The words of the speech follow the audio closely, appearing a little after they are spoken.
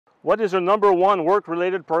What is your #1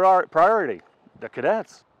 work-related priority? The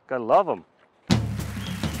cadets. Gotta love them.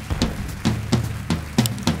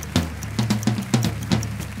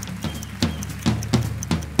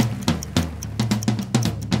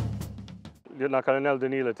 Lieutenant-Colonel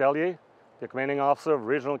Denis Letellier, the Commanding Officer of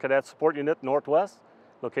Regional Cadet Support Unit Northwest,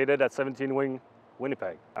 located at 17 Wing,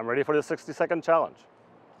 Winnipeg. I'm ready for the 60-second challenge.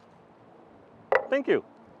 Thank you.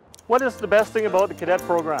 What is the best thing about the cadet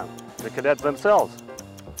program? The cadets themselves.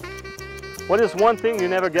 What is one thing you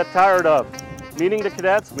never get tired of? Meeting the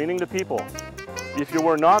cadets, meeting the people. If you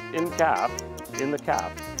were not in the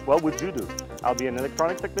CAP, what would you do? I'll be an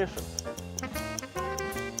electronic technician.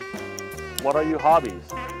 What are your hobbies?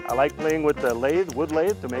 I like playing with the wood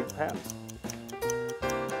lathe to make pens.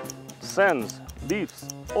 Sens, Leafs,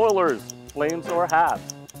 Oilers, Flames or Habs?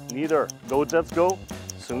 Neither. Go Jets go,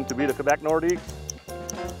 soon to be the Quebec Nordiques.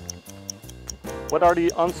 What are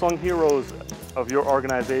the unsung heroes of your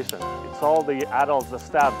organization? It's all the adults, the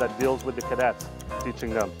staff that deals with the cadets,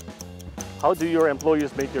 teaching them. How do your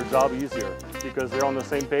employees make your job easier? Because they're on the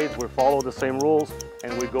same page, we follow the same rules,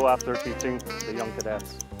 and we go after teaching the young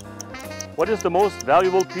cadets. What is the most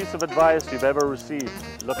valuable piece of advice you've ever received?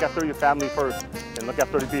 Look after your family first, and look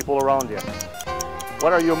after the people around you.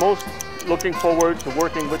 What are you most looking forward to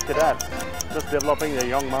working with cadets? Just developing their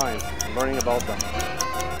young minds, learning about them.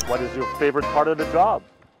 What is your favorite part of the job?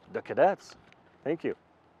 The cadets. Thank you.